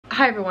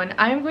Hi everyone,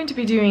 I'm going to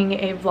be doing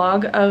a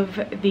vlog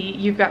of the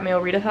You've Got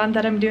Mail readathon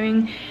that I'm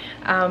doing.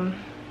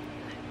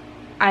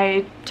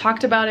 I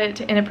talked about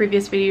it in a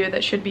previous video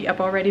that should be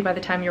up already by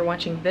the time you're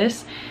watching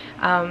this.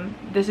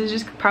 This is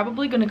just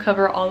probably going to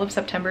cover all of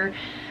September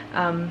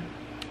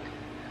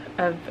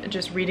of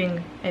just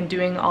reading and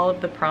doing all of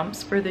the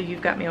prompts for the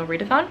You've Got Mail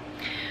readathon.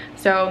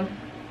 So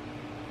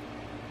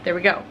there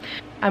we go.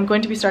 I'm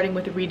going to be starting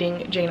with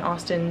reading Jane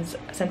Austen's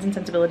Sense and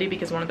Sensibility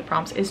because one of the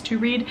prompts is to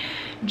read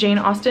Jane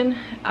Austen.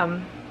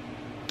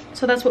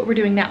 So that's what we're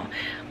doing now.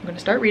 I'm going to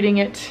start reading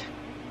it,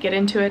 get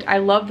into it. I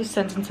love the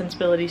Sense and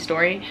Sensibility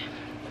story.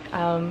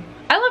 I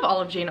love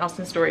all of Jane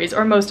Austen's stories,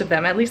 or most of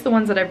them, at least the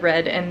ones that I've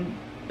read and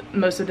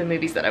most of the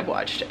movies that I've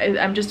watched.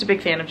 I'm just a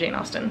big fan of Jane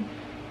Austen.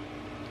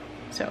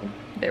 So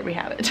there we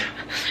have it.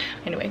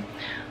 Anyway,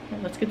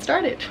 let's get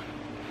started.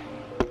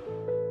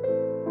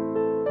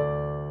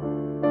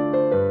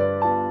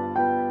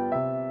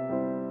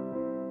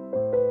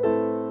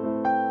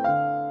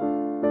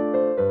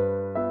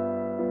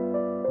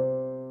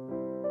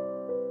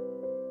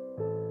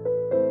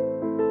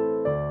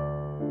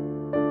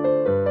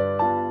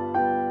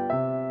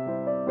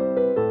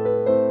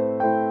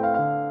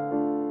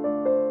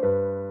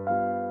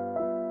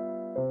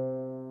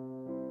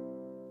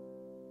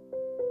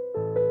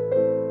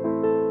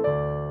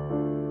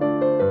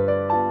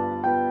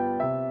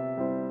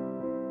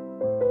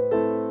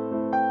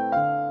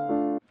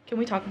 Can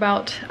we talk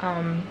about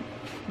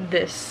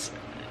this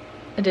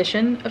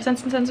edition of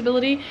Sense and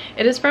Sensibility?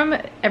 It is from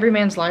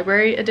Everyman's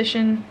Library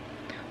edition,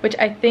 which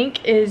I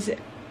think is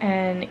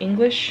an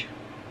English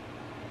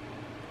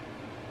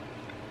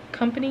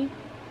company.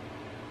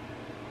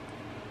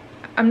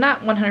 I'm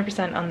not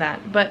 100% on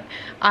that, but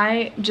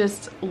I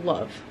just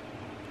love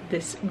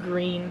this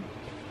green.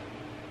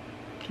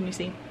 Can you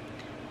see?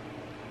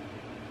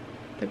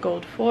 The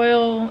gold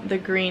foil, the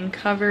green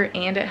cover,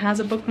 and it has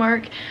a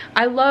bookmark.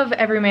 I love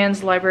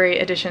Everyman's Library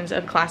editions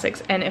of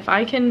classics, and if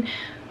I can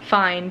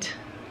find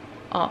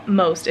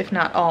most, if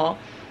not all,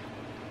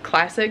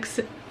 classics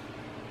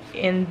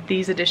in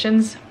these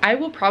editions, I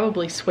will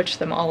probably switch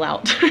them all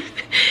out.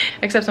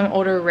 Except some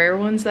older rare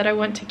ones that I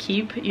want to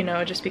keep, you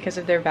know, just because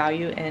of their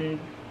value and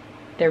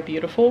they're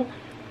beautiful.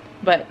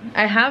 But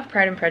I have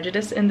Pride and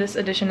Prejudice in this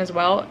edition as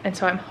well, and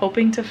so I'm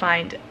hoping to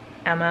find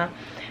Emma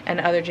and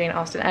other Jane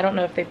Austen. I don't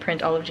know if they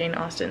print all of Jane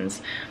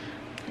Austen's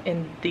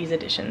in these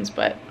editions,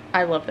 but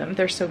I love them.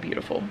 They're so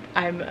beautiful.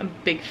 I'm a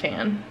big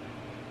fan.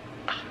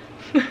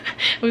 I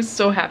was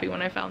so happy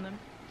when I found them.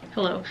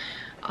 Hello.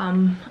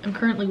 I'm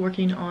currently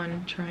working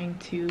on trying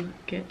to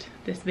get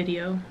this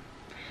video,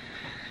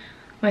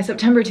 my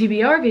September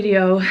TBR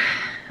video,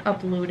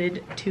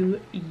 uploaded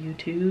to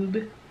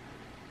YouTube.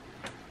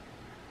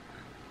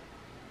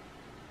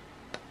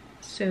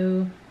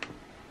 So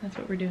that's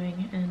what we're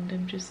doing, and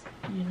I'm just,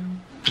 you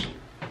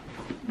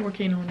know,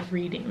 working on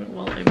reading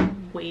while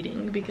I'm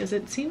waiting because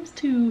it seems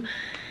to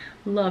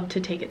love to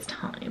take its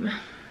time.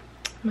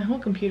 My whole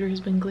computer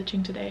has been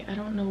glitching today. I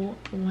don't know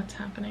what's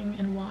happening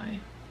and why.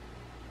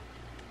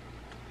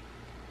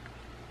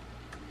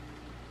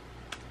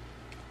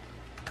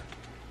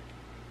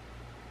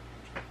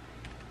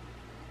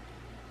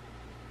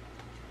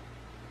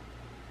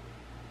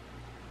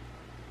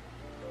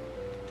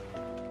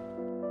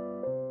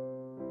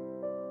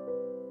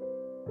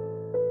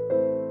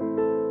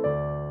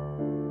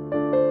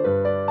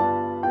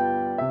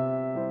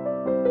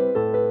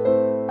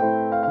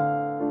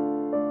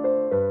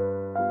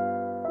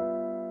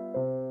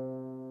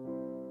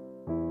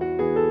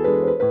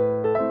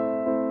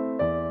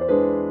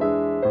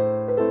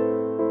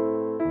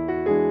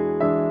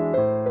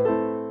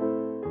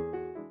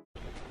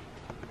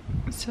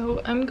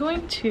 So I'm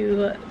going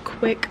to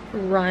quick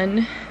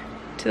run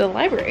to the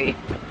library,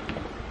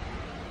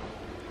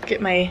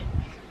 get my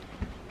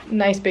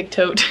nice big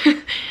tote,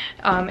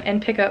 and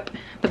pick up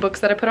the books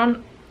that I put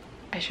on.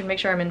 I should make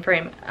sure I'm in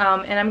frame.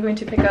 And I'm going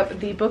to pick up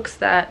the books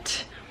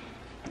that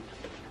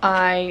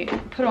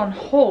I put on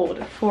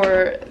hold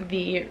for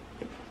the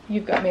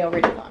You've Got Mail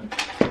readathon.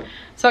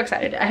 So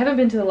excited. I haven't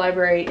been to the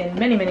library in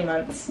many, many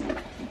months.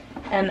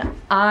 And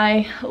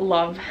I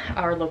love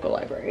our local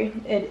library.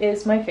 It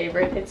is my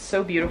favorite. It's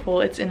so beautiful.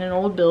 It's in an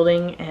old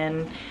building,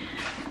 and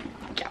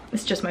yeah,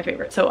 it's just my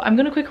favorite. So I'm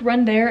gonna quick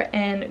run there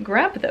and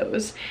grab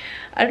those.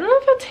 I don't know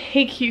if I'll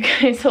take you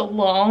guys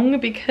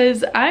along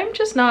because I'm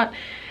just not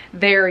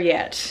there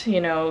yet, you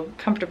know,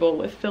 comfortable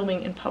with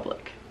filming in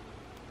public.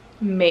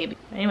 Maybe.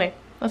 Anyway,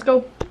 let's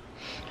go.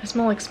 I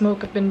smell like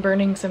smoke. I've been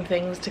burning some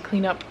things to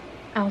clean up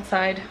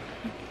outside,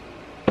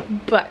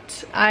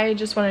 but I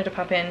just wanted to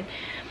pop in,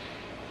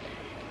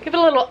 give it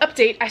a little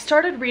update. I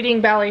started reading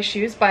Ballet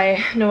Shoes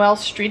by Noel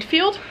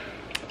Streatfeild.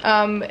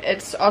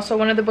 It's also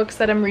one of the books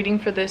that I'm reading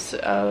for this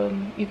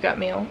You've Got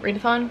Mail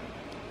readathon,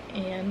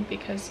 and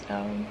because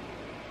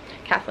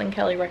Kathleen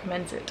Kelly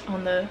recommends it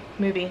on the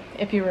movie,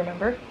 if you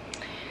remember.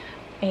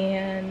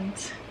 And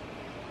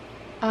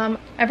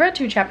I've read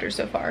 2 chapters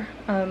so far.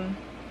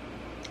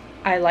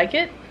 I like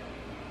it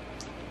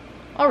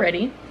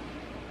already.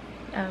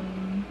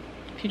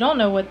 if you don't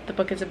know what the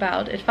book is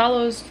about, it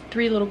follows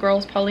three little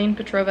girls, Pauline,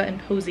 Petrova, and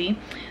Posy.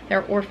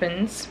 They're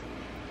orphans,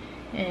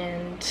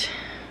 and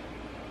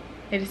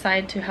they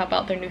decide to help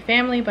out their new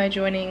family by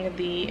joining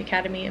the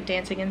Academy of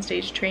Dancing and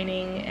Stage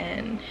Training,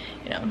 and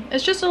you know,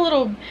 it's just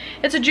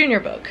it's a junior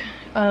book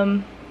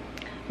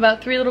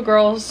about three little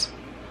girls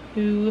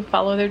who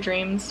follow their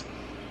dreams.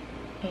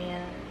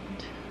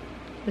 And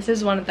this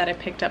is one that I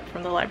picked up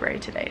from the library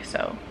today,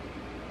 so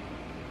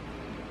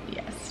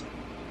yes.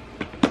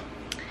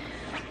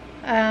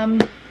 I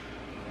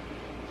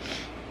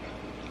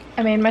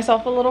made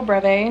myself a little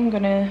brevet. I'm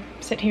gonna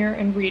sit here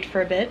and read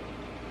for a bit.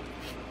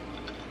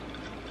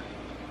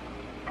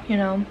 You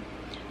know,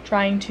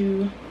 trying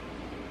to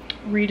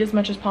read as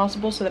much as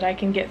possible so that I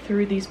can get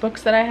through these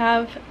books that I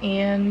have,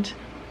 and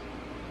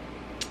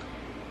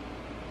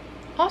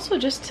also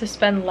just to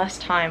spend less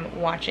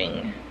time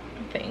watching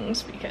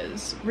things,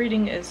 because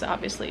reading is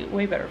obviously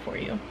way better for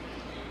you.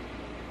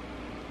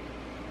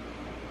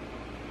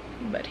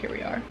 But here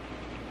we are.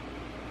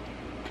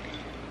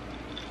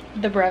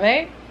 The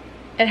brevet,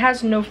 it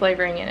has no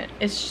flavoring in it.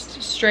 It's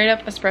just straight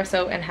up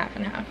espresso and half,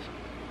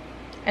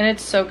 and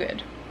it's so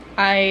good.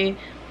 I've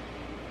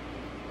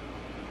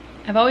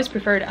always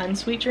preferred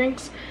unsweet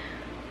drinks,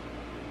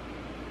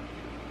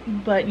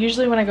 but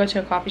usually when I go to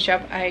a coffee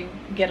shop I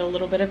get a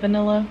little bit of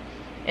vanilla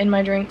in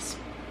my drinks.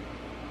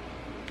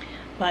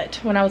 But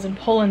when I was in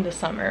Poland this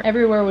summer,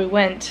 everywhere we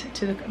went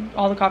to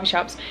all the coffee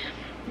shops,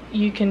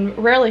 you can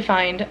rarely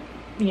find,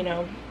 you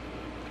know,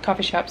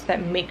 coffee shops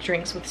that make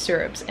drinks with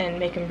syrups and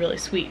make them really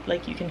sweet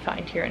like you can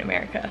find here in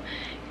America.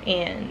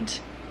 And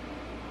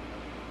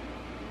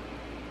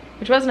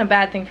which wasn't a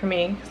bad thing for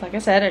me, because like I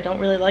said, I don't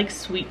really like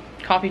sweet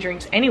coffee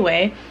drinks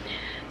anyway.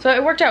 So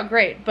it worked out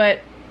great.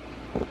 But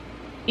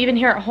even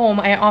here at home,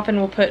 I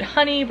often will put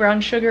honey, brown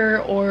sugar,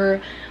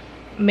 or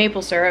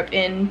maple syrup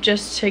in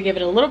just to give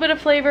it a little bit of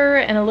flavor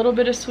and a little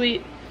bit of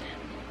sweet.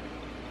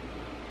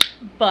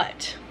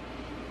 But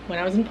when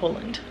I was in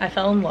Poland, I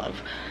fell in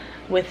love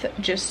with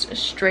just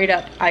straight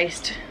up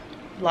iced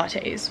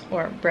lattes,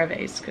 or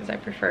brevets, because I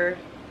prefer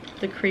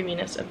the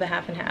creaminess of the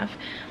half and half.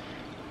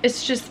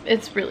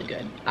 It's really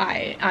good.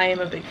 I am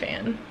a big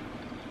fan.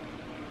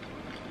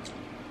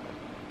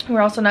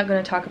 We're also not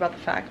going to talk about the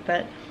fact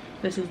that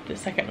this is the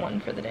second one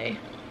for the day.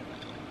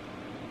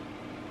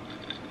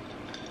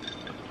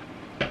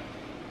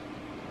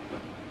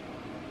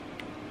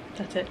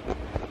 That's it.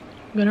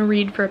 I'm gonna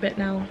read for a bit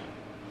now.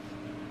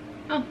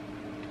 Oh,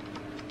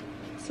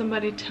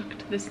 somebody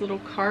tucked this little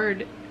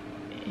card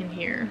in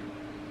here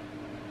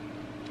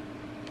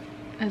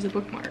as a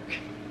bookmark.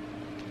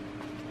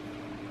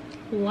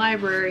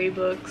 Library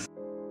books.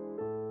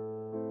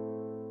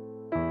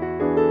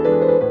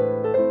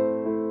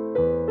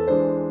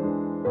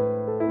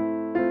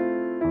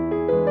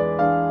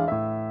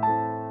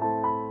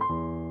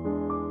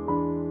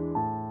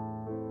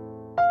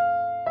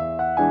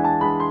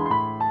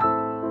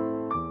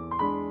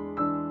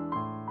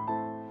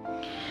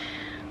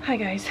 Hi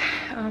guys,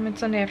 it's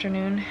Sunday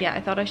afternoon. Yeah,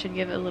 I thought I should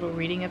give a little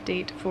reading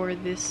update for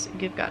this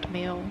Give Got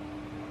Mail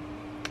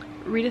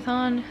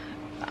readathon.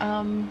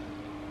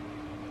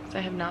 I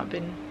have not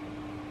been.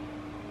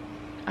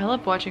 I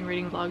love watching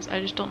reading vlogs.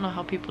 I just don't know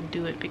how people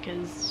do it,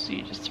 because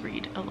you just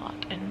read a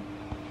lot, and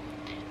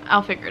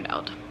I'll figure it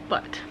out.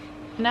 But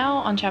now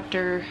on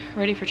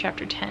ready for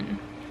chapter 10.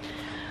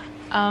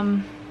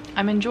 I'm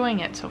enjoying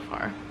it so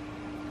far,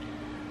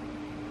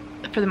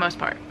 for the most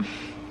part.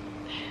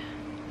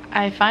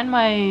 I find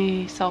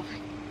myself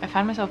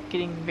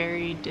getting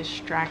very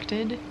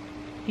distracted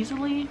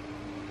easily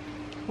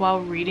while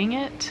reading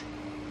it.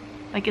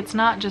 Like, it's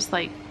not just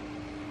like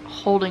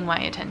holding my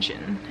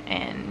attention,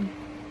 and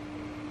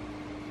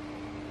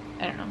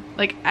I don't know,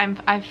 like I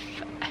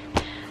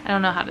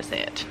don't know how to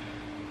say it.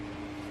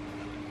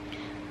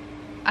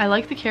 I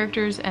like the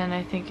characters, and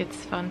I think it's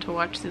fun to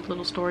watch the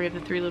little story of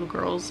the three little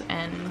girls,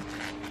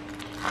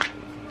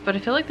 but I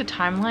feel like the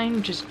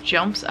timeline just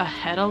jumps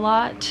ahead a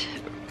lot,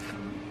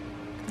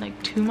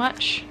 like too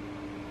much.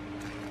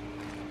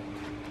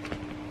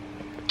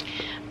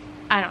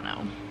 I don't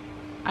know.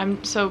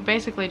 I'm so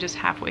basically just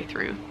halfway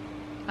through.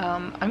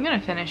 I'm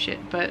gonna finish it,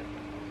 but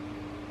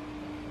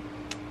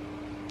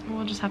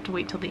we'll just have to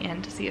wait till the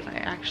end to see if I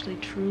actually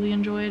truly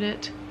enjoyed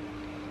it.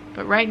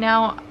 But right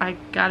now, I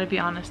gotta be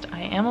honest,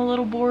 I am a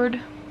little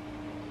bored.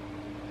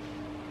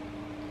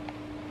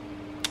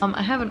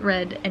 I haven't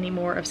read any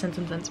more of Sense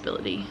and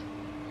Sensibility.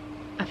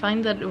 I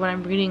find that when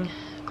I'm reading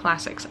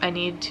classics, I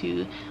need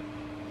to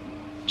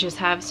just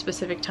have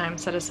specific time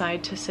set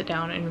aside to sit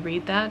down and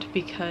read that,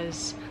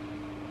 because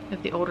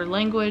of the older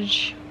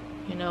language.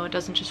 You know, it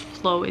doesn't just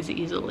flow as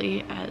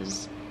easily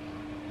as,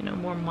 you know,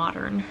 more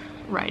modern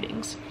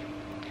writings.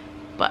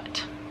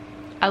 But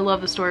I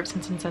love the story of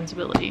Sense and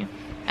Sensibility,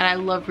 and I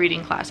love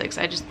reading classics.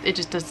 It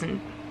just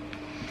doesn't.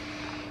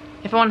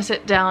 If I want to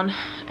sit down,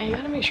 I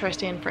gotta make sure I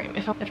stay in frame.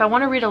 If I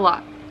want to read a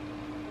lot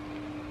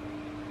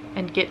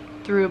and get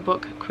through a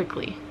book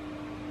quickly,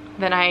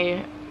 then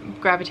I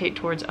gravitate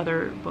towards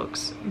other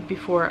books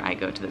before I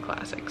go to the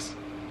classics.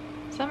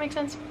 Does that make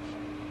sense?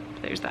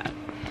 There's that.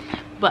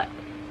 But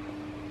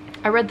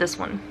I read this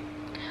one.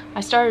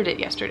 I started it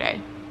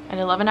yesterday, and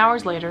 11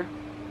 hours later,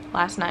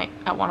 last night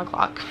at 1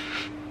 o'clock,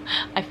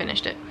 I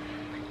finished it.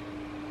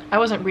 I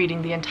wasn't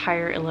reading the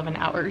entire 11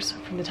 hours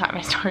from the time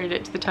I started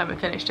it to the time I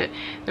finished it.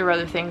 There were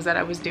other things that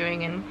I was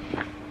doing,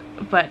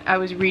 but I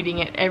was reading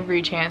it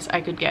every chance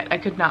I could get. I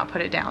could not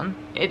put it down.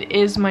 It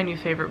is my new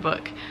favorite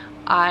book.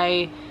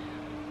 I'll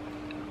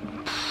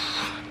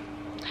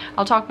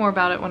talk more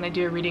about it when I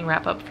do a reading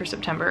wrap up for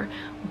September,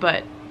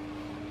 but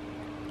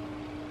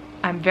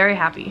I'm very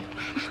happy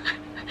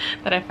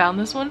that I found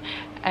this one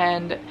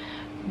and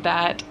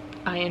that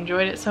I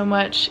enjoyed it so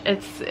much.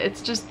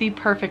 It's just the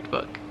perfect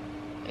book.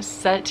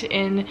 Set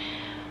in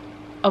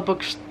a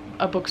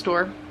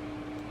bookstore,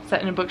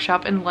 set in a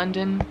bookshop in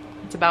London.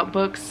 It's about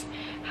books,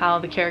 how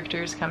the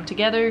characters come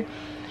together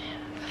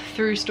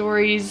through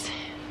stories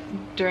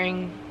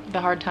during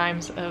the hard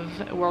times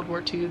of World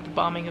War II, the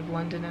bombing of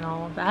London and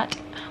all of that.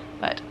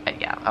 But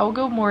yeah, I'll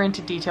go more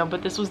into detail,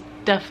 but this was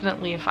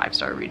definitely a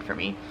 5-star read for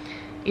me.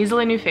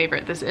 Easily new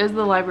favorite. This is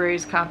the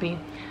library's copy,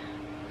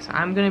 so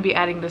I'm gonna be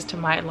adding this to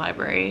my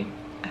library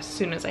as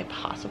soon as I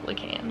possibly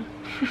can.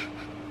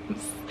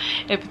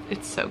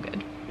 It's so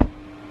good.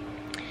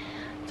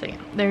 So yeah,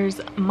 there's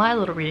my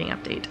little reading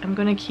update. I'm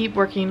gonna keep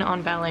working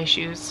on Ballet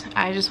shoes.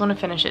 I just want to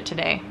finish it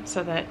today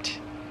so that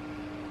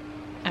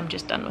I'm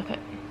just done with it.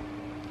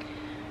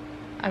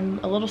 I'm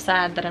a little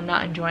sad that I'm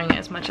not enjoying it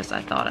as much as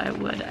I thought I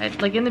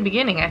would. Like in the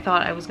beginning I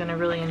thought I was gonna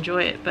really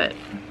enjoy it, but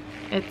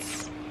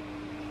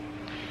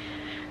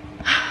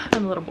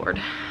I'm a little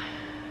bored.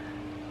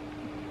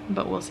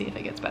 But we'll see if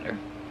it gets better.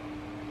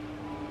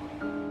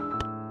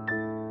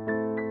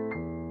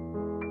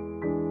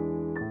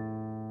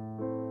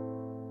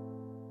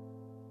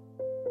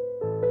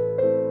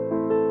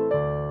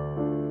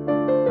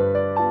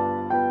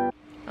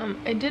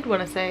 I did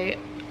want to say,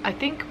 I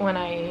think when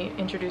I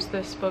introduced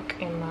this book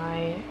in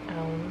my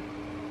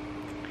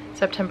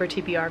September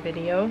TBR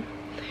video,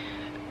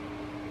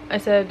 I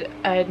said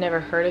I had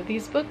never heard of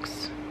these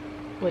books,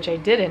 which I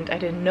didn't. I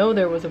didn't know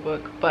there was a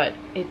book, but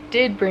it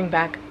did bring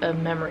back a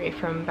memory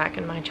from back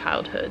in my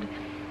childhood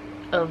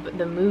of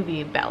the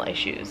movie Ballet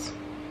Shoes.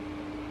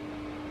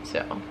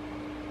 So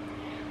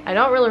I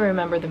don't really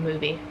remember the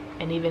movie,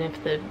 and even if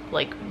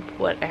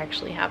what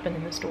actually happened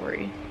in the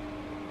story.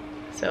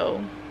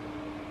 So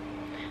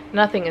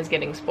nothing is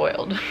getting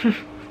spoiled.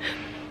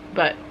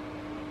 But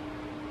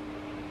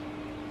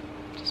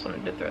just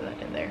wanted to throw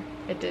that in there.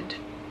 It did.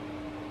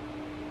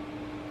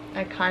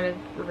 I kind of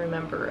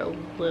remember a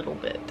little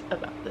bit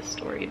about this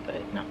story,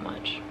 but not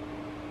much.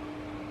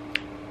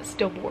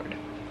 Still bored.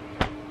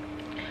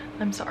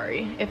 I'm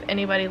sorry if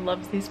anybody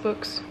loves these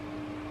books,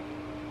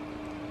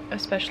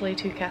 especially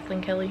to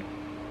Kathleen Kelly.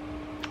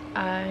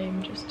 I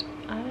am just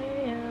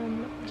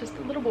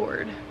a little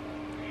bored.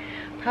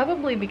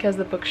 Probably because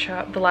the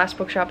last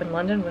bookshop in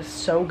London was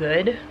so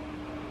good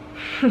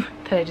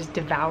that I just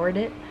devoured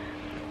it,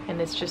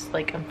 and it's just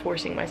like I'm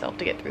forcing myself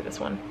to get through this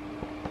one.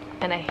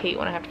 And I hate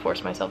when I have to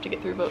force myself to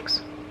get through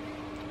books.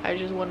 I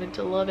just wanted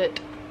to love it,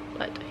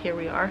 but here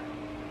we are.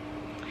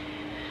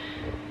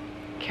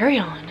 Carry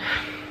on.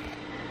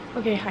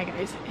 Okay, hi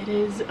guys. It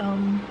is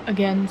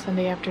again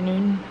Sunday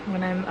afternoon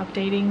when I'm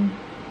updating.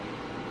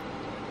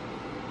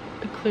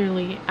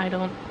 Clearly I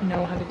don't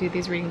know how to do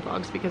these reading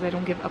vlogs because I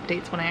don't give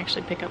updates when I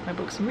actually pick up my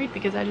books and read,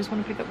 because I just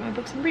want to pick up my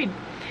books and read.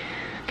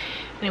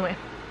 Anyway,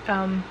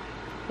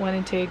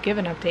 wanted to give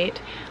an update.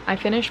 I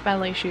finished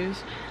Ballet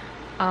Shoes.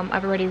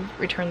 I've already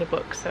returned the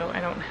book, so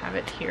I don't have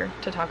it here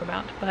to talk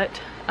about,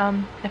 but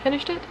I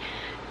finished it,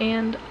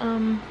 and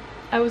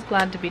I was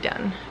glad to be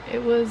done.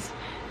 It was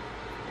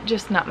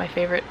just not my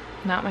favorite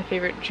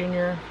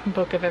junior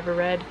book I've ever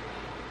read,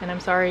 and I'm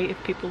sorry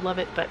if people love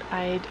it, but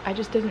I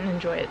just didn't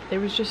enjoy it. There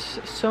was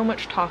just so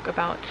much talk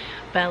about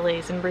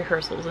ballets and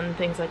rehearsals and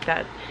things like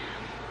that,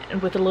 and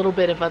with a little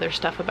bit of other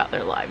stuff about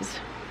their lives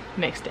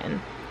mixed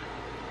in.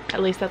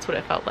 At least that's what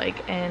it felt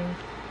like, and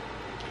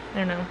I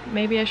don't know,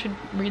 maybe I should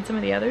read some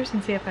of the others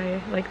and see if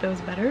I like those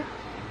better.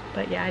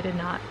 But yeah, I did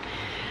not.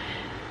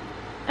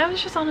 I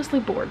was just honestly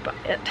bored by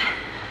it.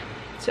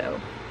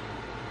 So,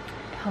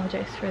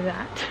 apologize for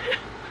that.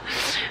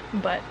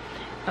 But,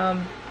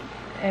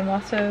 I'm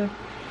also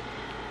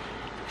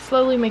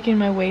slowly making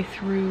my way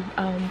through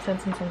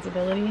Sense and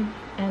Sensibility,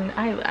 and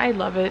I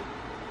love it.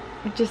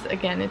 It just,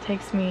 again, it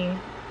takes me,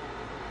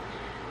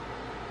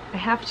 I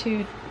have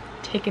to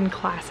take in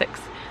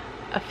classics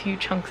a few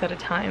chunks at a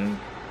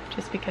time,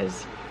 just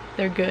because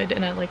they're good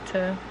and I like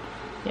to,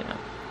 you know,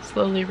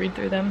 slowly read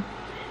through them.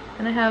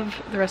 And I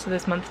have the rest of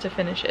this month to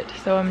finish it,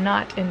 so I'm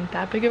not in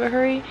that big of a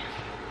hurry,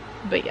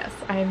 but yes,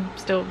 I'm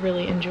still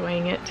really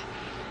enjoying it.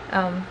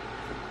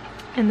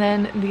 And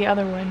then the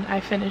other one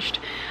I finished.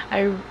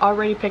 I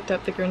already picked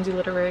up the Guernsey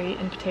Literary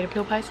and Potato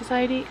Peel Pie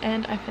Society,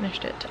 and I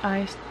finished it.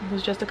 I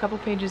was just a couple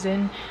pages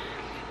in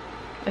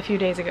a few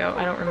days ago.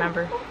 I don't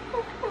remember.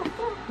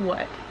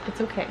 What? It's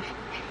okay.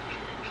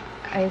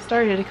 I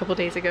started a couple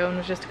days ago and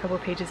was just a couple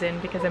pages in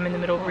because I'm in the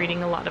middle of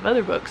reading a lot of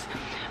other books.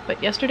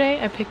 But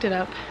yesterday I picked it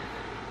up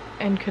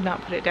and could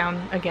not put it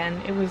down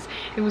again. It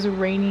was a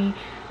rainy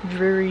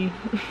dreary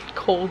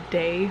cold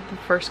day, the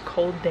first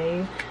cold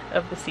day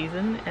of the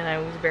season, and I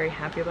was very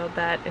happy about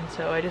that, and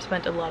so I just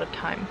spent a lot of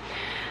time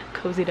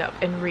cozied up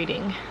and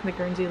reading the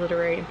Guernsey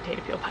Literary and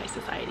Potato Peel Pie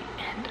Society.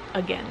 And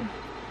again,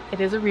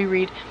 it is a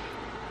reread.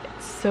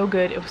 It's so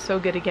good. It was so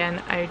good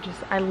again.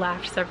 I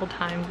laughed several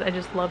times. I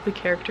just love the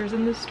characters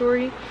in this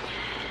story.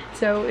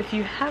 So if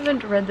you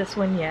haven't read this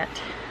one yet,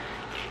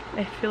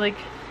 I feel like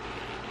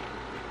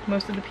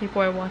most of the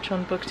people I watch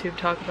on BookTube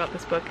talk about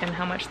this book and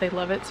how much they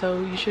love it, so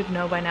you should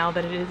know by now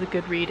that it is a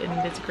good read and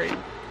it is great.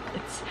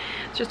 It's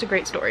just a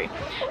great story.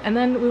 And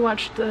then we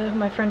watched,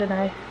 my friend and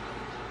I,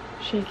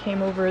 she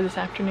came over this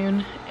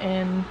afternoon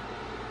and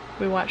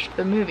we watched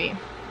the movie,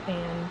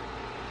 and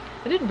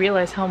I didn't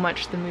realize how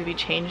much the movie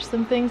changed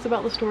some things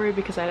about the story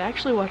because I'd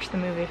actually watched the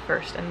movie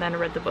first and then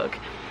read the book,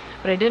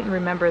 but I didn't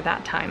remember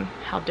that time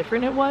how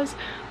different it was.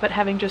 But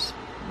having just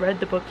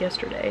read the book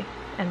yesterday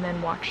and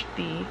then watched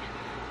the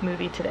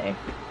movie today,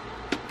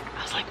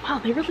 I was like, wow,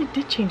 they really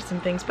did change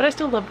some things, but I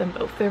still love them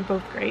both. They're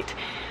both great,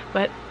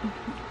 but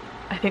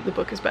I think the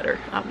book is better,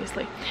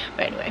 obviously.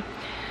 But anyway,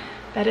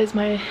 that is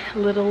my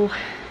little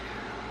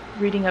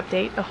reading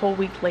update a whole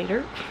week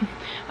later.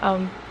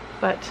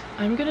 But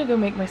I'm gonna go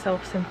make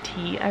myself some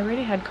tea. I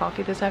already had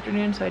coffee this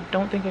afternoon, so I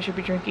don't think I should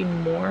be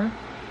drinking more.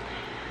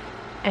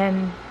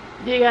 And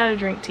you gotta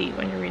drink tea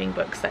when you're reading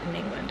books set in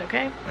England,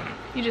 okay?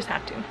 You just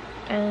have to.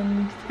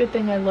 And it's a good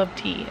thing I love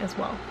tea as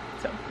well.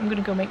 So I'm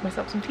gonna go make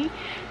myself some tea,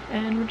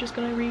 and we're just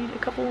gonna read a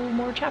couple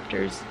more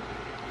chapters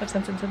of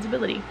Sense and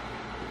Sensibility.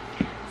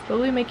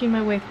 Slowly making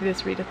my way through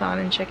this readathon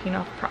and checking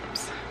off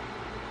prompts.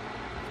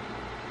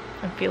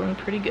 I'm feeling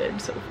pretty good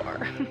so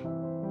far.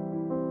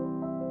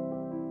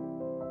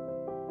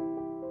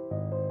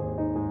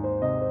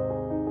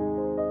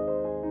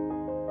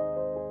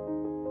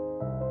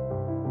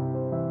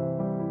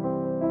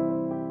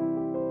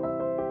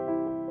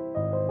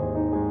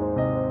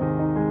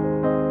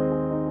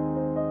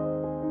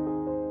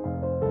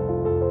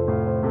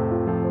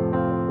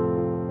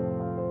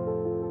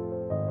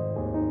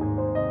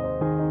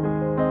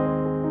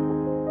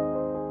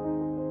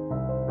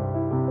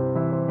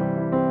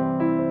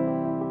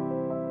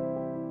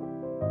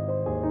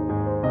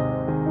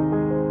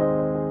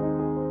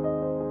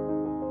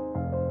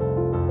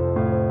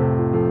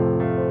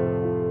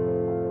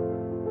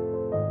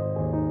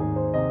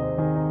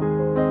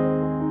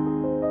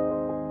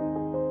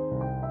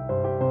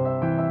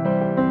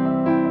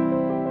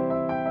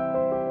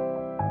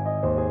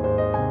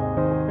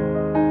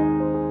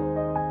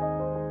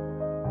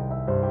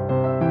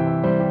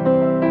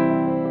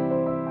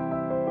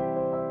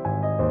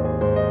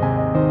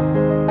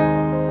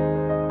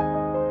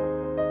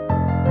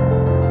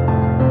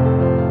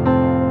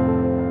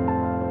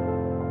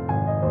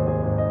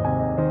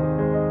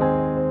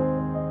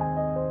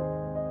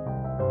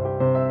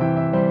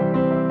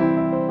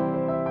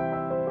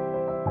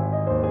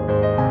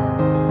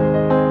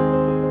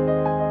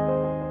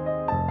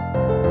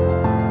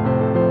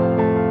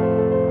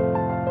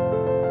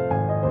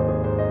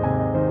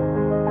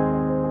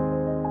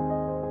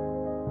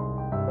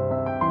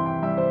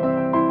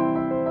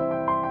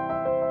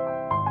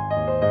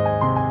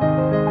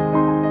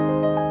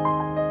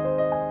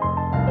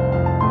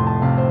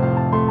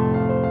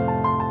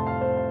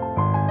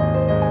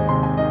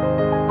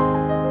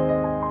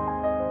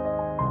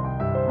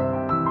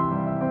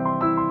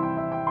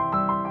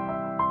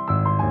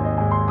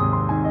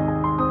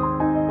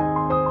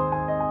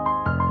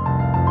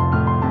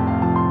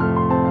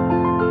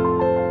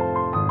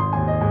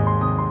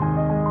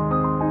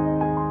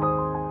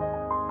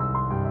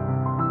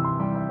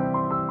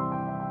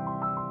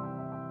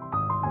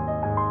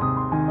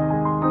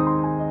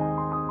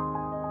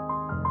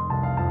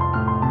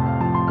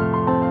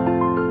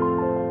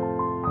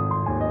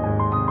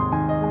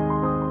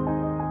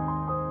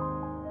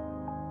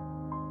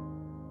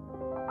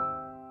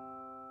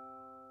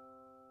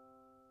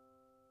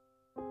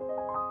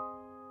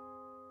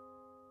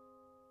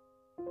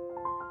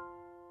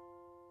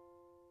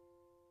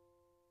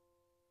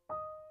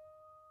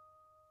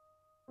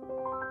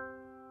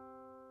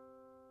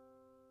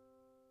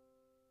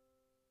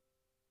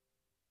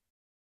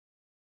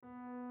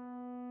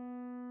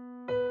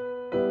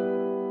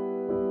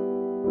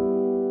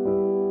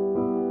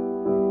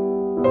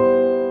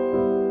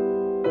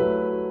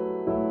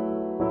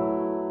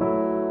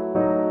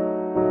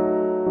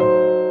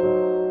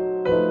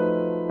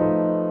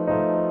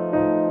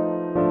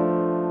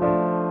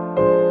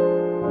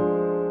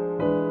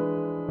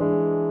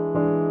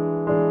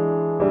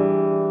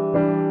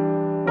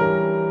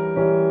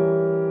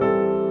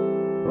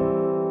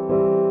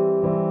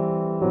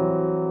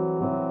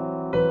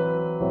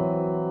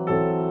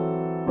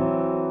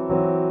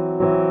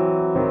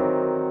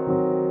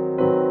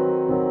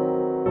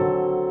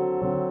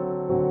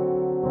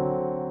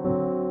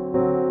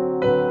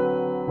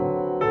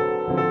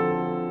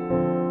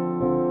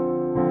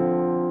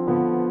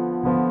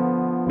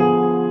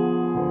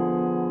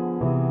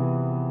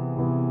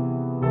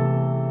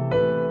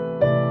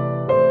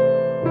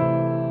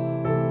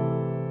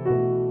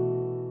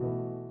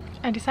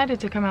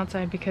 decided to come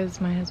outside because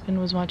my husband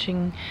was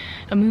watching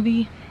a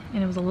movie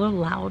and it was a little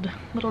loud,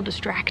 a little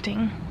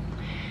distracting.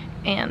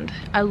 And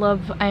I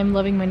am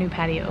loving my new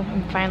patio.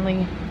 I'm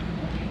finally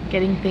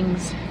getting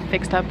things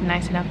fixed up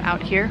nice enough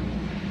out here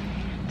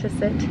to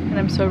sit, and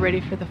I'm so ready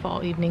for the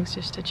fall evenings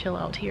just to chill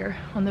out here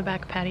on the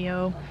back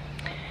patio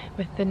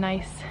with the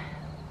nice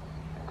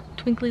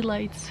twinkly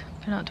lights.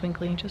 They're not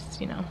twinkly, just,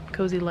 you know,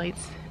 cozy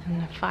lights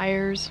and the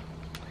fires,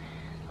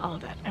 all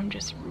of that. I'm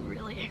just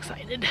really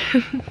excited.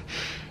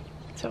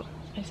 So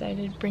I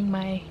decided to bring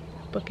my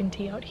book and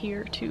tea out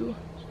here to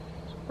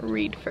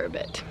read for a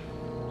bit.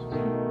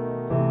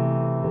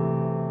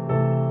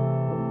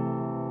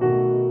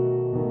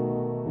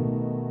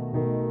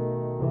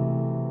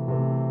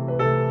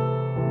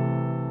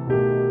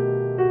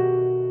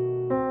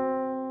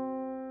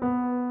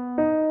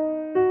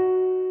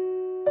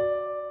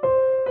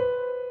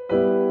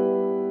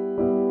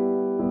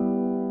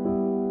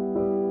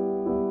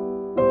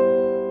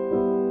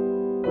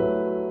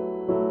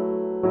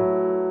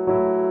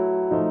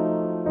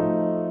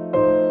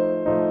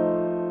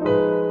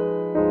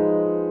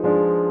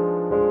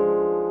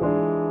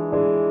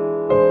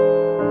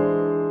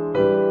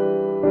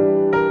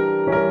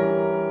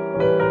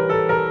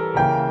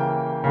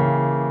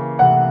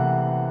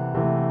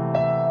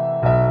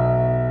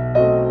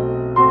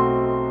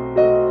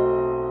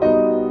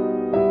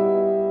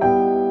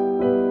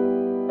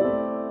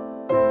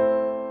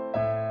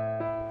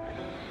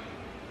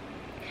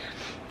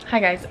 Hi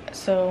guys,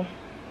 so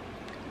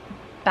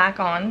back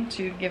on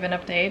to give an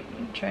update.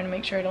 I'm trying to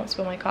make sure I don't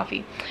spill my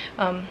coffee.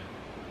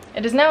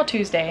 It is now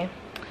Tuesday.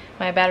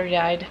 My battery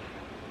died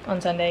on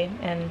Sunday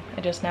and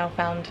I just now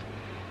found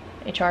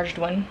a charged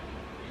one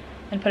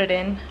and put it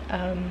in.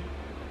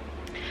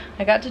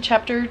 I got to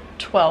chapter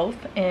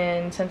 12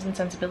 in Sense and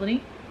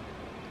Sensibility.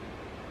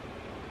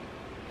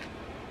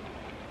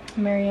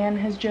 Marianne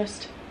has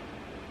just,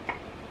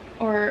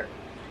 or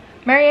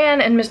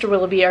Marianne and Mr.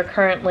 Willoughby are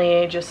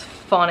currently just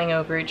fawning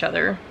over each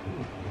other.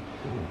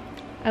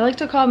 I like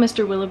to call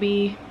Mr.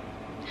 Willoughby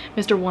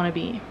Mr.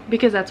 Wannabe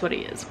because that's what he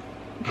is.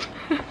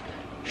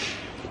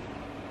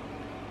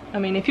 I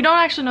mean, if you don't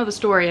actually know the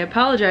story, I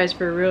apologize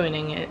for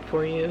ruining it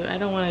for you. I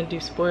don't want to do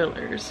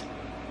spoilers.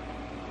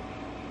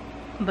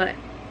 But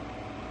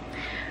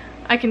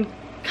I can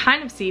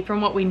kind of see from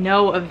what we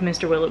know of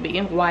Mr. Willoughby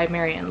why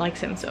Marianne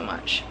likes him so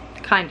much.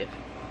 Kind of.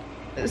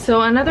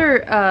 So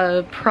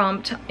another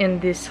prompt in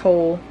this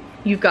whole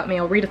You've Got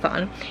Mail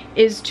readathon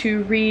is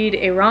to read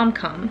a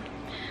rom-com.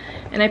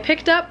 And I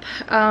picked up,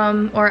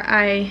 or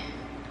I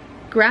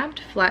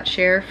grabbed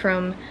Flatshare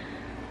from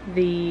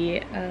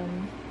the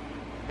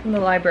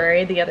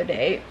library the other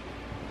day.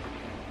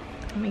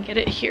 Let me get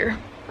it here.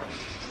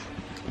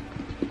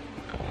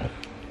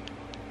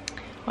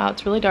 Wow,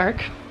 it's really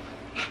dark.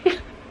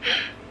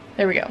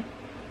 There we go.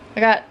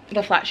 I got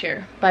The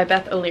Flatshare by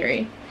Beth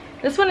O'Leary.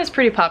 This one is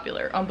pretty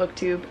popular on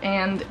BookTube,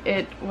 and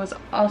it was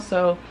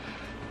also,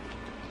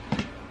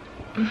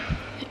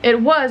 it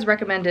was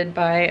recommended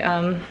by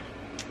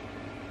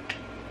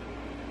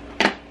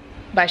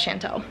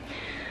Chantel,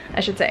 I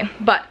should say.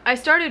 But I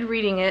started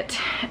reading it,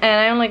 and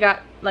I only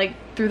got like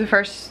through the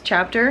first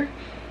chapter,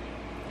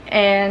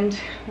 and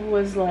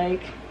was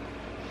like,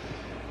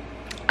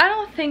 I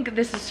don't think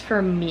this is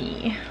for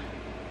me.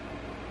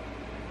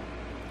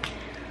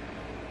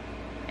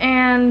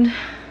 And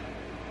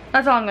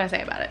that's all I'm gonna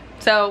say about it.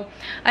 So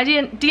I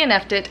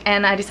DNF'd it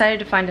and I decided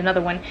to find another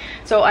one.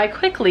 So I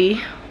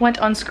quickly went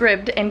on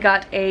Scribd and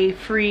got a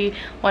free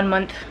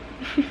 1-month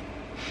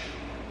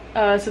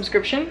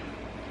subscription.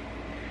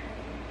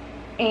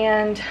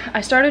 And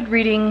I started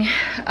reading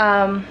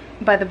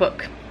by the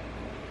book.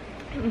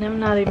 And I'm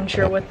not even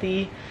sure what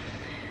the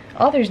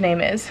author's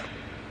name is.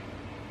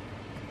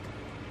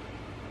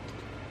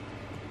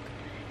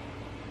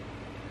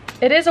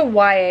 It is a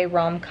YA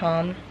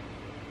rom-com.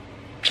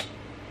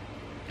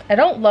 I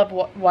don't love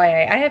YA.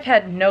 I have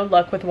had no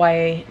luck with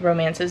YA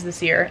romances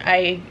this year.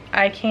 I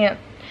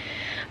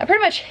pretty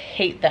much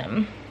hate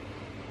them.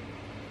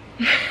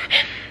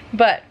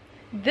 But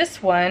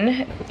this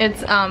one,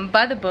 it's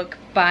by the book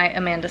by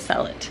Amanda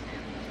Sellet.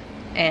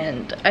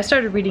 And I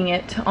started reading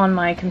it on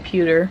my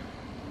computer.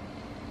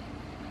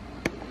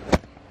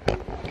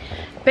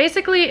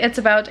 Basically, it's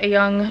about a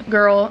young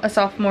girl, a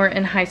sophomore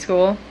in high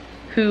school,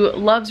 who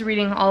loves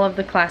reading all of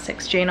the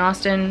classics, Jane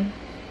Austen,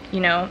 you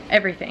know,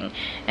 everything.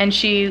 And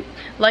she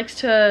likes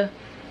to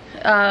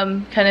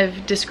kind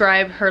of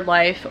describe her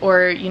life,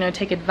 or, you know,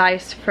 take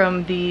advice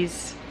from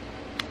these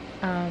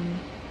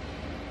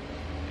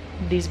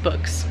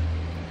books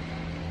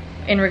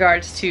in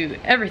regards to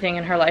everything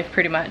in her life,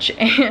 pretty much.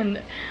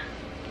 And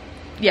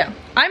yeah,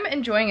 I'm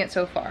enjoying it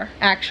so far,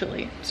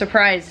 actually.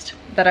 Surprised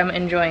that I'm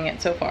enjoying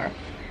it so far.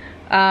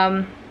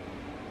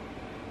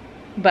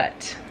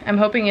 But I'm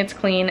hoping it's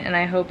clean, and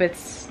I hope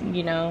it's,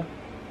 you know,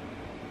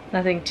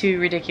 nothing too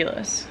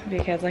ridiculous,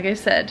 because like I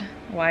said,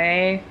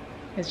 YA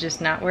is just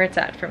not where it's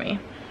at for me.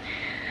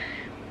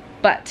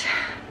 But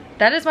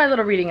that is my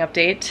little reading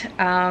update.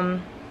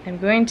 I'm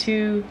going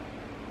to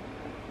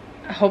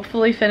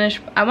hopefully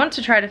finish, I want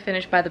to try to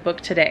finish by the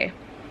book today.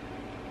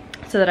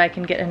 so that I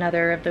can get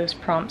another of those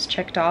prompts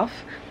checked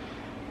off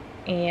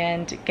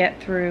and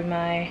get through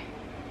my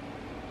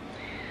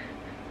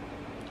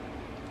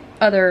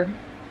other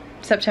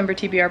September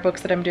TBR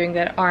books that I'm doing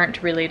that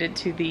aren't related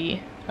to the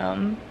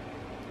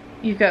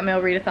You've Got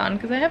Mail readathon,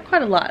 because I have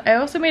quite a lot. I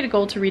also made a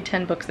goal to read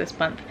 10 books this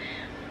month.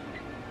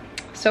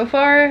 So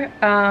far,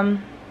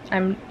 I'm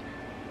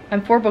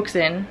 4 books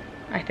in,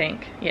 I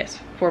think. Yes,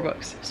 4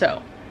 books.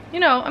 So, you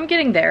know, I'm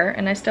getting there,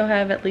 and I still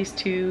have at least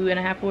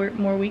 2.5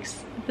 more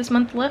weeks this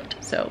month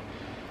left, so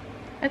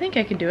I think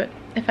I can do it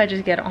if I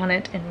just get on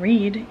it and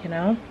read, you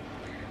know?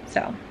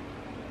 So,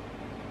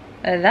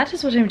 that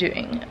is what I'm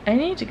doing. I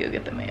need to go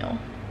get the mail.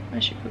 I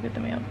should go get the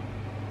mail.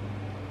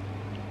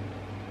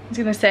 I was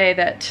gonna say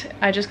that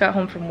I just got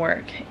home from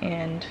work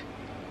and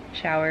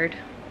showered,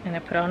 and I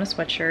put on a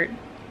sweatshirt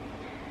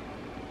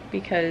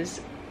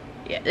because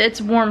it's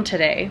warm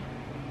today.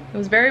 It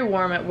was very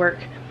warm at work,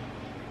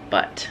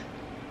 but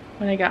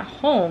when I got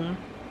home,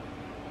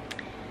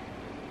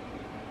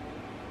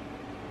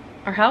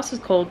 our house was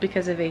cold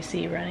because of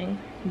AC running,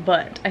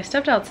 but I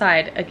stepped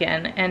outside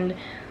again and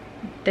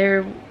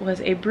there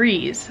was a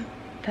breeze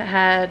that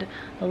had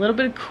a little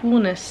bit of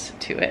coolness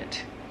to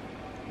it.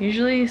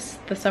 Usually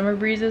the summer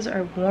breezes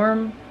are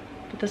warm,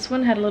 but this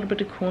one had a little bit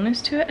of coolness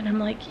to it, and I'm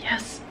like,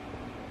 yes,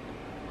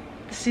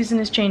 the season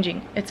is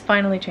changing. It's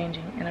finally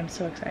changing, and I'm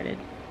so excited.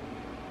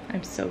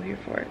 I'm so here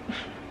for it.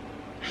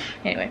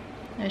 Anyway,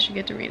 I should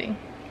get to reading.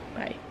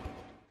 Bye.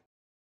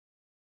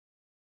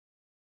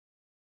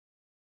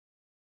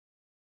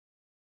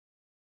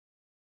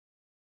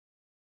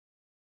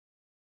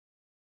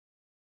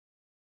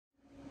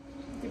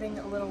 Giving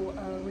a little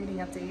reading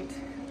update.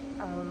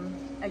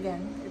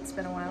 Again, it's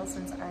been a while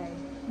since I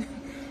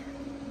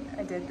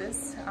did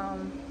this. I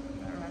don't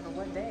remember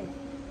what day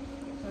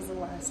was the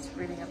last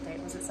reading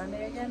update. Was it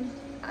Sunday again?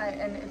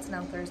 And it's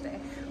now Thursday.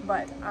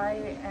 But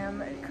I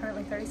am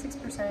currently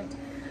 36%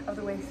 of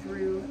the way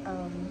through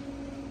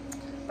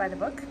by the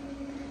book.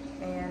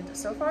 And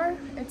so far,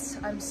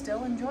 I'm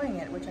still enjoying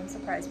it, which I'm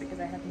surprised because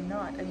I have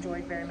not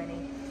enjoyed very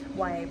many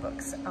YA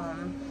books.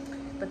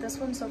 But this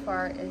one so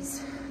far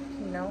is,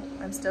 you know,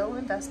 I'm still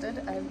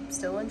invested. I'm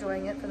still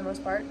enjoying it for the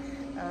most part.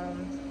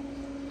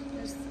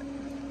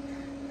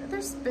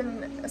 There's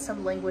been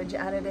some language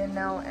added in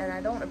now, and I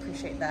don't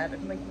appreciate that.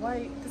 I'm like,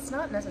 why? It's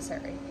not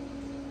necessary.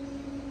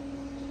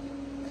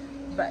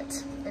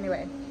 But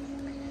anyway,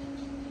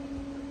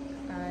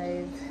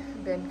 I've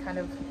been kind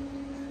of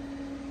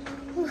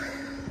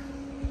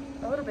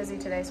a little busy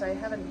today, so I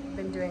haven't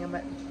been doing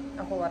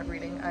a whole lot of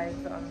reading. I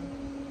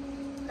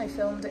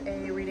filmed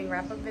a reading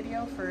wrap-up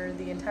video for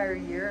the entire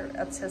year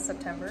up to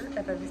September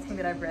of everything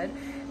that I've read,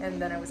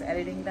 and then I was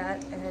editing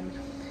that and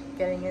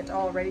getting it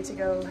all ready to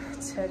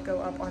go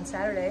up on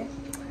Saturday,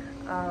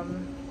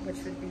 which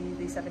would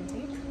be the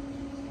 17th,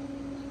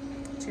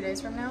 2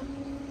 days from now.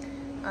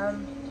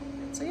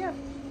 So yeah.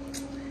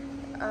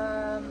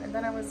 And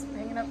then I was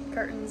hanging up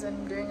curtains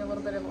and doing a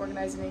little bit of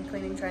organizing and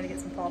cleaning, trying to get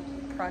some fall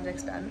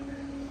projects done.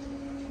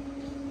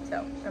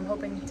 So I'm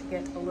hoping to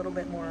get a little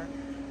bit more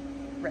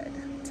read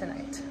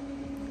tonight,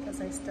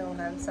 because I still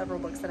have several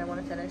books that I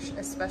want to finish,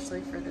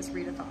 especially for this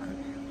readathon,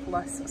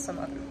 plus some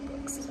other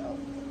books. So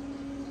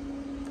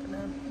I'm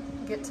gonna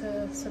get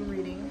to some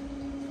reading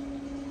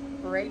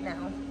right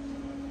now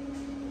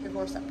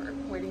before supper,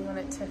 waiting on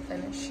it to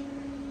finish,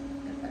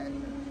 and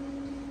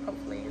then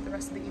hopefully the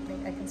rest of the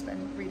evening I can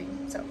spend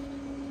reading. So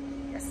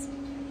yes.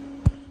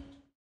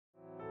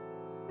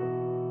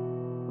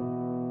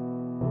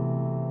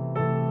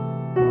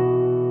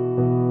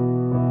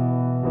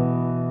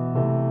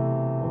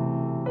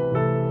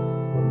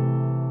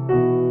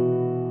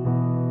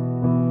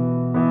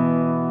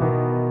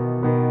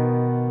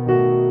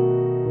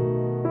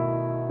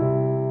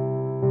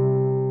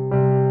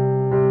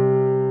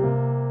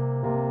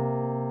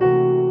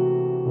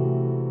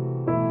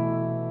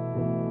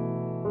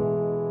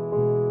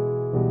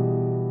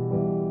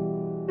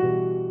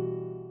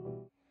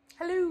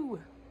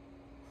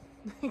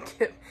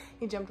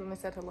 He jumped when I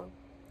said hello.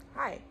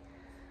 Hi,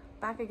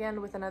 back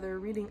again with another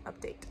reading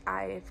update.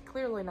 I've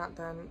clearly not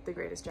done the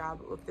greatest job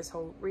with this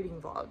whole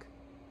reading vlog,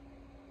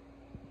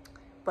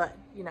 but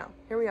you know,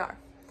 here we are.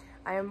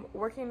 I am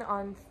working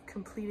on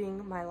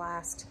completing my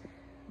last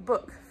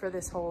book for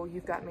this whole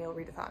You've Got Mail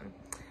readathon,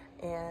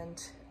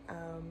 and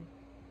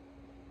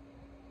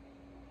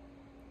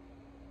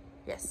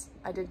yes,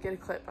 I did get a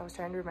clip. I was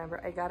trying to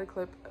remember. I got a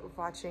clip of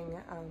watching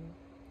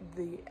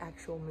the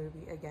actual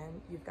movie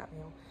again, You've Got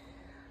Mail.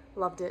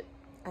 Loved it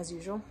as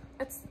usual.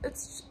 It's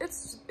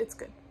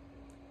good.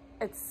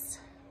 It's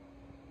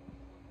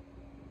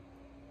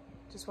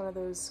just one of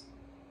those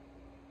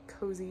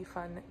cozy,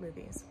 fun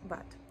movies.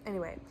 But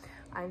anyway,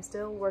 I'm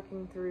still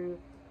working through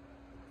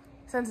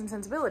Sense and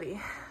Sensibility,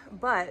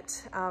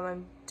 but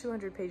I'm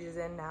 200 pages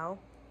in now.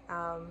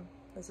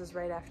 This is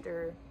right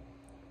after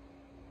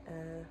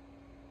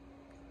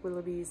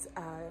Willoughby's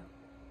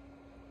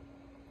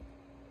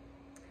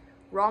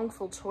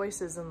wrongful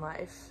choices in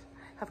life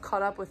have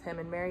caught up with him,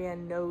 and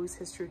Marianne knows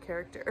his true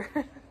character,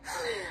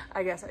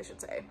 I guess I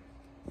should say.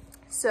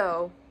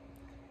 So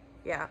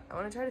yeah, I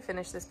want to try to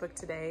finish this book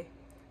today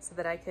so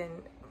that I can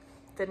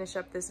finish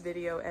up this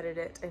video, edit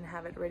it, and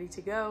have it ready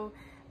to go,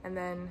 and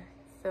then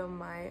film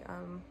my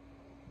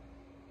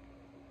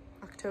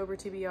October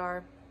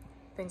TBR,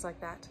 things like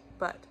that.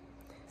 But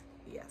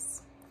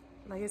yes,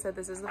 like I said,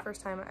 this is the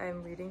first time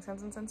I'm reading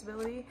Sense and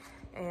Sensibility,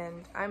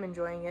 and I'm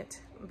enjoying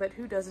it. But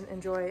who doesn't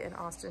enjoy an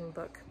Austen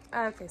book?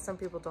 Okay, some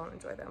people don't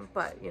enjoy them,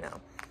 but you know,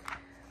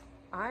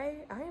 I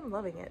am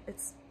loving it.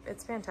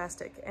 It's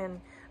fantastic.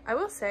 And I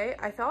will say,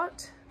 I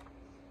thought,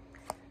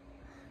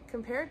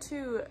 compared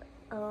to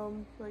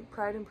like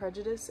Pride and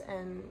Prejudice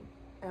and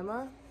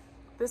Emma,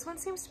 this one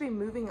seems to be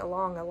moving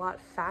along a lot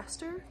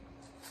faster,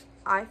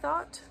 I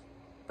thought.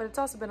 But it's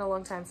also been a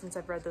long time since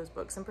I've read those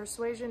books. And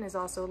Persuasion is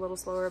also a little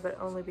slower, but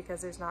only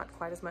because there's not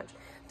quite as much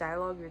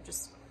dialogue. You're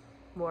just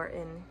more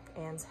in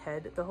Anne's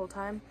head the whole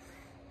time.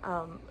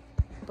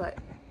 But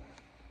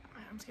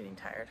I'm just getting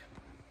tired.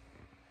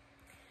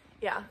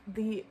 Yeah,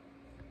 because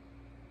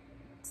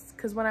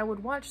when I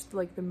would watch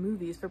like the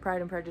movies for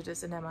Pride and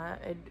Prejudice and Emma,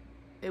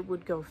 it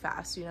would go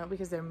fast, you know,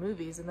 because they're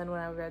movies. And then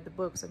when I read the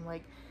books, I'm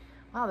like,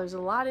 wow, there's a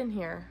lot in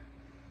here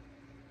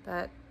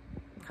that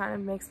kind of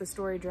makes the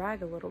story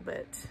drag a little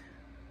bit.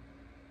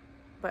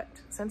 But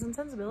Sense and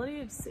Sensibility,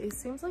 it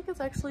seems like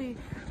it's actually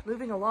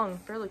moving along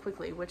fairly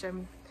quickly, which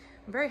I'm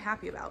very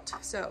happy about.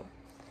 So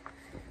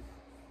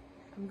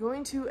I'm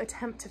going to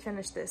attempt to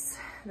finish this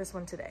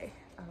one today.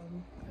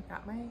 I've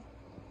got my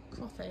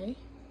coffee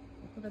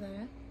over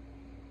there.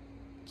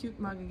 Cute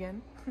mug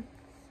again.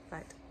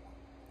 But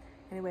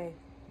anyway,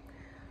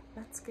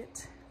 let's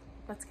get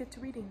to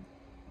reading.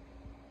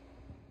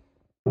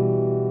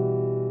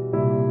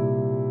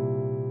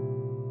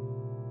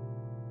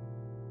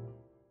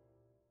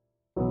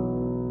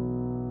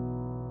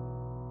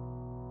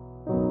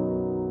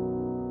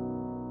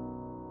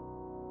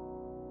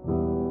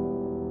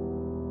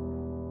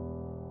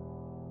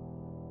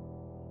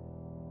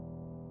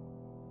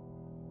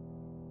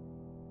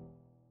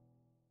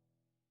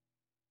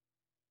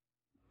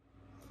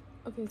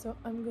 Okay, so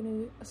I'm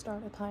gonna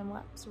start a time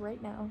lapse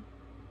right now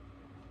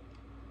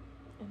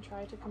and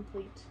try to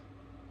complete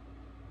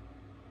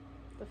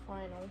the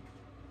final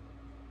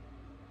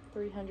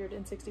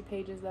 360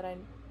 pages that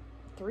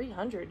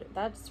 300?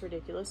 That's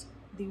ridiculous.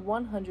 The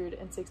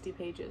 160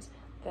 pages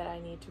that I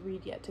need to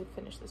read yet to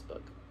finish this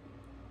book.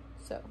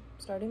 So,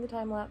 starting the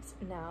time lapse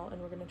now,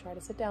 and we're gonna try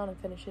to sit down and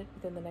finish it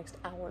within the next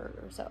hour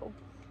or so.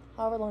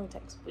 However long it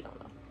takes, we don't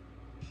know.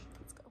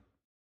 Let's go.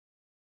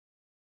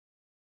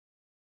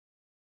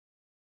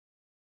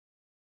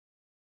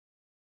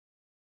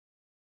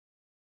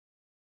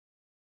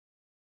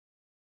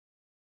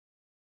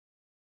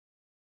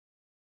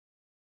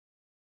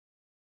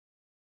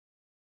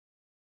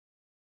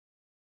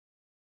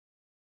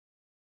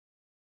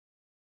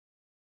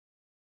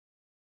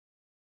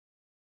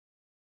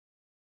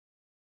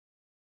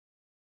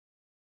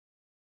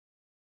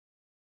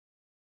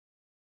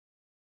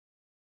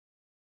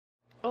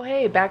 Oh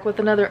hey, back with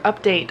another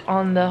update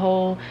on the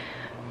whole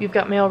You've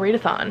Got Mail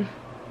readathon.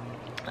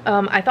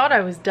 I thought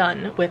I was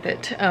done with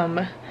it.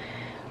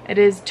 It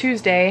is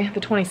Tuesday the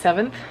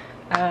 27th,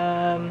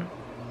 and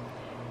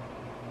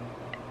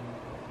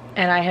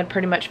I had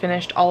pretty much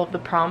finished all of the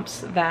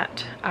prompts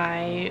that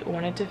I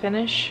wanted to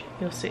finish.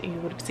 You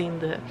would have seen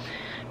the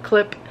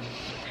clip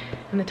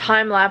and the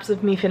time lapse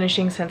of me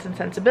finishing Sense and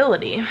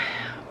Sensibility.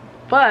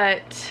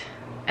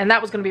 And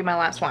that was going to be my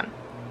last one.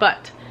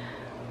 But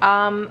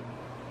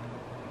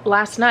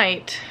last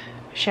night,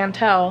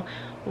 Chantel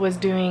was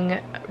doing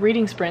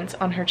reading sprints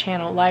on her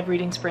channel, live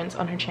reading sprints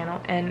on her channel,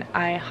 and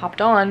I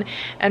hopped on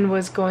and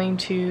was going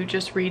to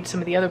just read some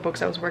of the other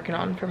books I was working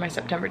on for my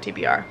September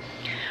TBR.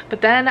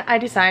 But then I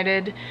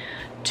decided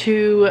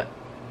to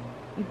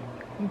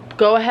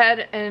go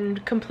ahead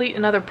and complete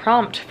another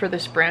prompt for the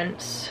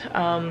sprints,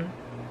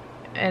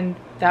 and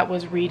that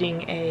was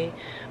reading a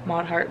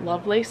Hart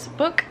Lovelace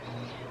book.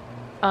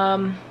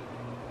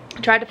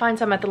 Tried to find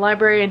some at the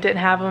library and didn't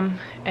have them,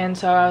 and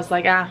so I was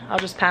like, I'll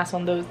just pass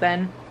on those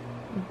then,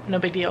 no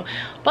big deal.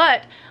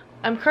 But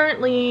I'm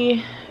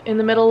currently in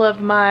the middle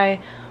of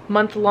my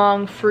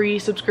month-long free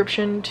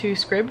subscription to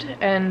Scribd,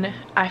 and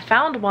I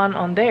found one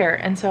on there,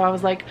 and so I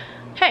was like,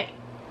 hey,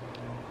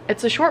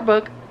 it's a short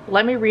book,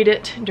 let me read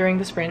it during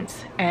the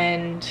sprints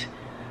and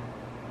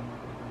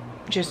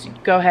just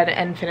go ahead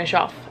and finish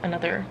off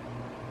another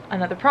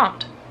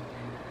prompt.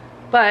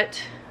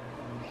 But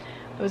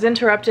I was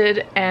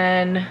interrupted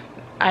and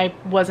I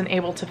wasn't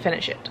able to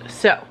finish it.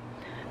 So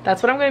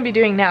that's what I'm going to be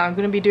doing now. I'm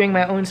going to be doing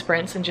my own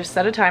sprints and just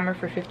set a timer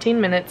for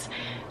 15 minutes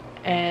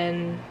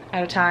and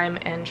at a time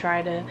and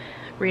try to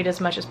read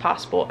as much as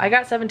possible. I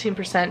got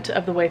 17%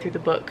 of the way through the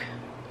book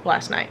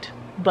last night,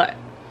 but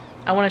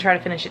I want to try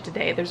to finish it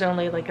today. There's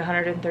only like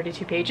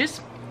 132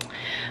 pages.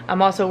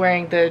 I'm also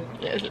wearing the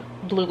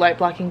blue light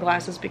blocking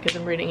glasses because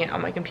I'm reading it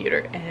on my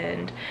computer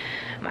and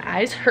my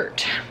eyes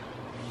hurt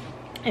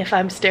if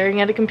I'm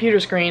staring at a computer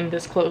screen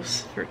this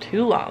close for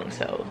too long,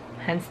 so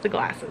hence the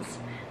glasses.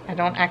 I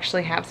don't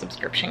actually have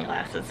subscription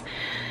glasses.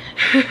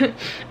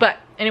 But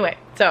anyway,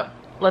 so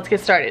let's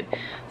get started.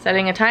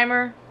 Setting a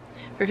timer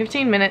for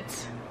 15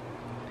 minutes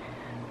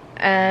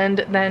and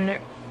then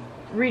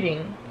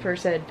reading for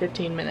said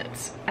 15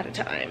 minutes at a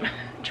time.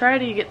 Try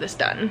to get this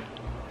done.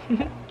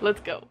 Let's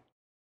go.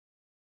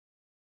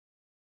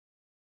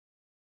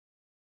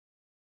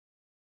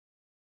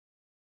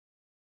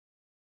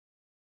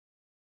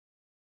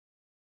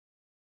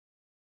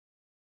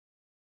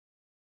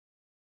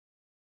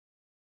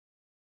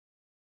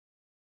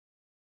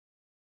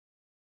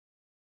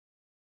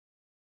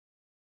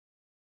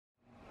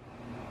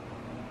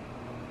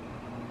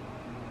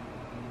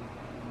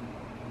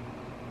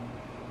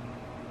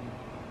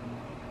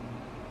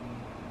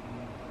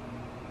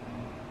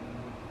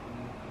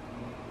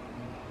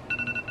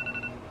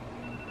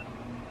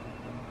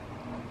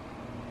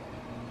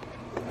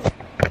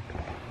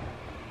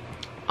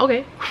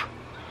 Okay,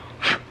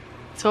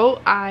 so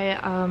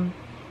I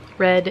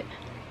read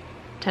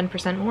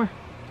 10% more,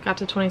 got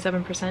to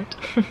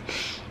 27%.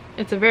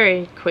 It's a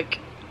very quick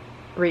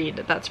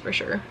read, that's for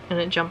sure, and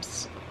it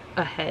jumps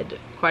ahead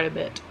quite a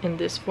bit in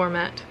this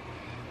format,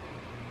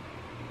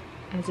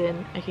 as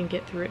in I can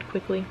get through it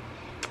quickly.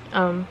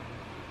 I'm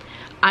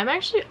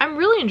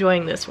really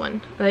enjoying this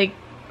one. Like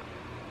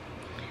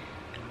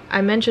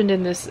I mentioned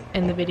in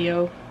the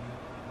video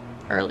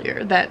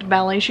earlier that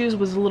Ballet Shoes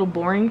was a little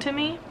boring to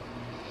me.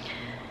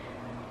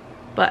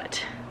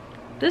 But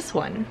this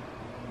one,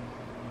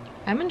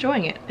 I'm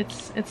enjoying it.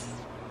 It's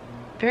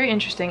very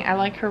interesting. I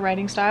like her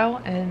writing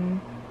style and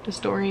the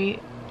story.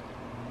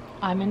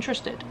 I'm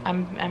interested.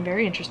 I'm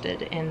very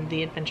interested in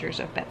the adventures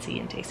of Betsy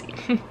and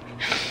Tacy.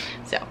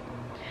 So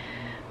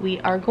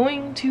we are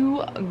going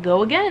to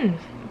go again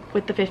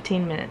with the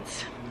 15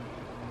 minutes.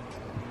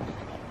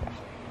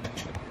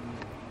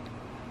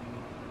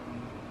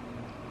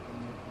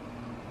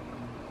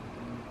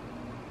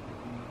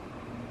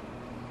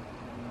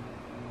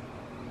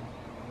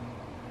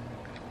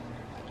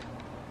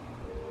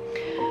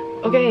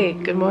 Okay,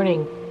 good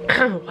morning.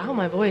 Wow,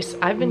 my voice.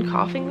 I've been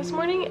coughing this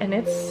morning and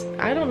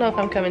I don't know if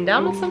I'm coming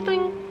down with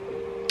something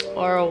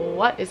or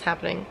what is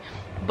happening,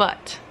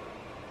 but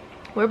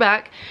we're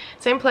back.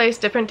 Same place,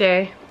 different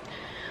day.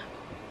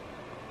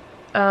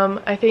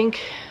 I think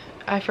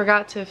I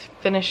forgot to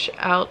finish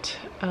out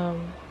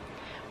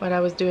what I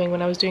was doing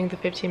when I was doing the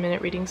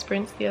 15-minute reading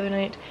sprints the other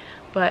night,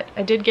 but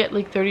I did get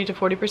like 30 to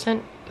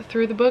 40%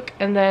 through the book,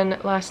 and then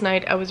last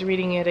night I was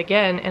reading it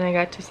again and I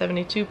got to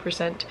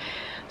 72%.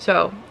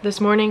 So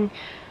this morning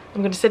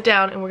I'm gonna sit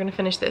down and we're gonna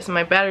finish this, and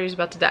my battery's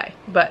about to die,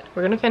 but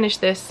we're gonna finish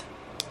this.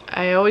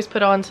 I always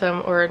put on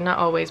some, or not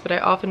always, but I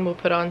often will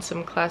put on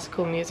some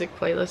classical music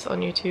playlists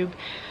on YouTube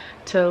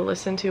to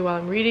listen to while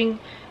I'm reading,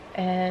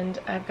 and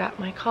I've got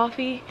my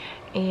coffee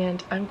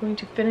and I'm going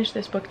to finish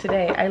this book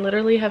today. I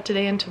literally have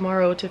today and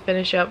tomorrow to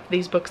finish up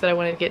these books that I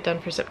wanted to get done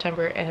for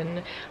September,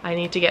 and I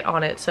need to get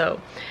on it. So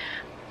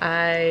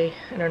I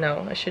don't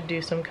know, I should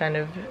do some kind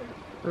of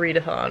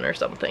readathon or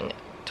something.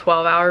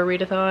 12-hour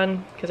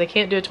readathon, because I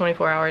can't do a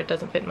 24-hour. It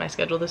doesn't fit in my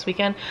schedule this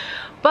weekend.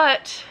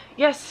 But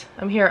yes,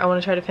 I'm here. I want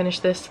to try to finish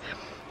this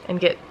and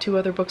get 2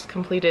 other books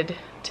completed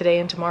today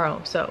and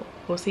tomorrow. So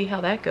we'll see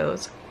how that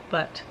goes.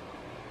 But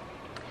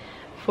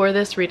for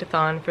this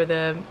readathon, for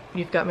the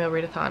You've Got Mail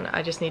readathon,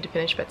 I just need to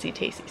finish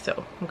Betsy-Tacy.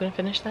 So I'm going to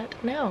finish that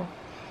now.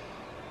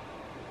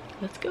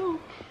 Let's go.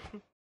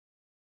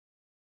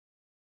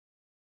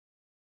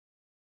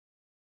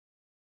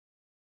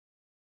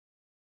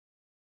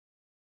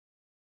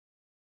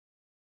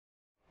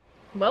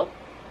 Well,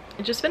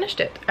 I just finished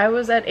it. I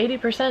was at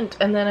 80%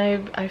 and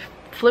then I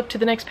flipped to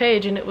the next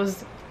page and it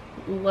was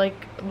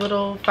like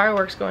little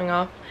fireworks going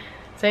off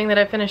saying that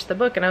I finished the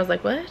book, and I was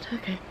like, what?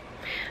 Okay.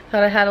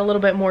 Thought I had a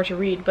little bit more to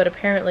read, but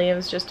apparently it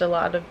was just a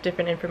lot of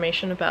different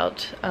information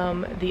about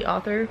the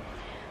author,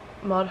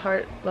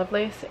 Hart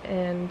Lovelace,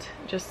 and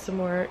just some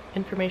more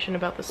information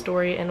about the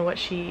story and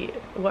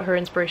what her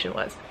inspiration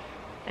was.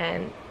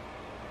 And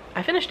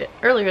I finished it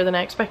earlier than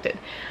I expected.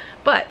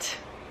 But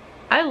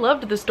I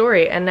loved the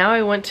story, and now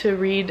I want to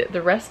read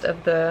the rest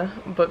of the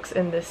books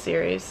in this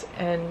series,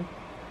 and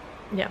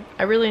yeah,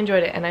 I really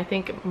enjoyed it, and I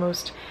think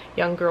most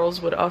young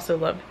girls would also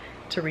love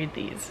to read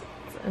these.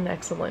 It's an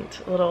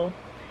excellent little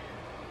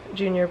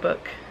junior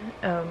book,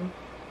 and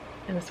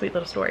a sweet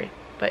little story.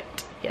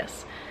 But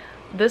yes,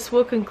 this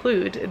will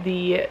conclude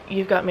the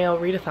You've Got Mail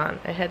readathon.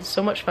 I had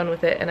so much fun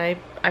with it, and I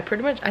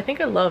think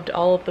I loved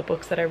all of the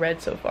books that I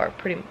read so far,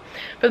 for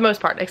the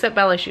most part, except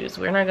Ballet Shoes.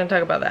 We're not going to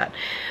talk about that,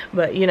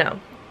 but you know,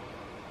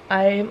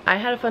 I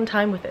had a fun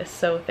time with this,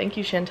 so thank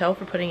you, Chantel,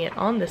 for putting it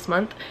on this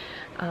month.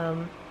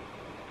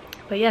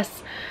 But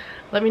yes,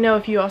 let me know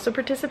if you also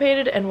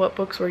participated and what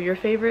books were your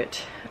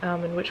favorite,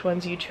 and which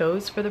ones you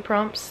chose for the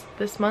prompts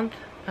this month.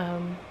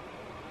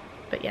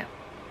 But yeah,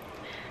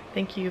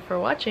 thank you for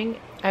watching.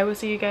 I will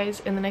see you guys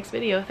in the next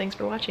video. Thanks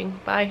for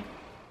watching. Bye.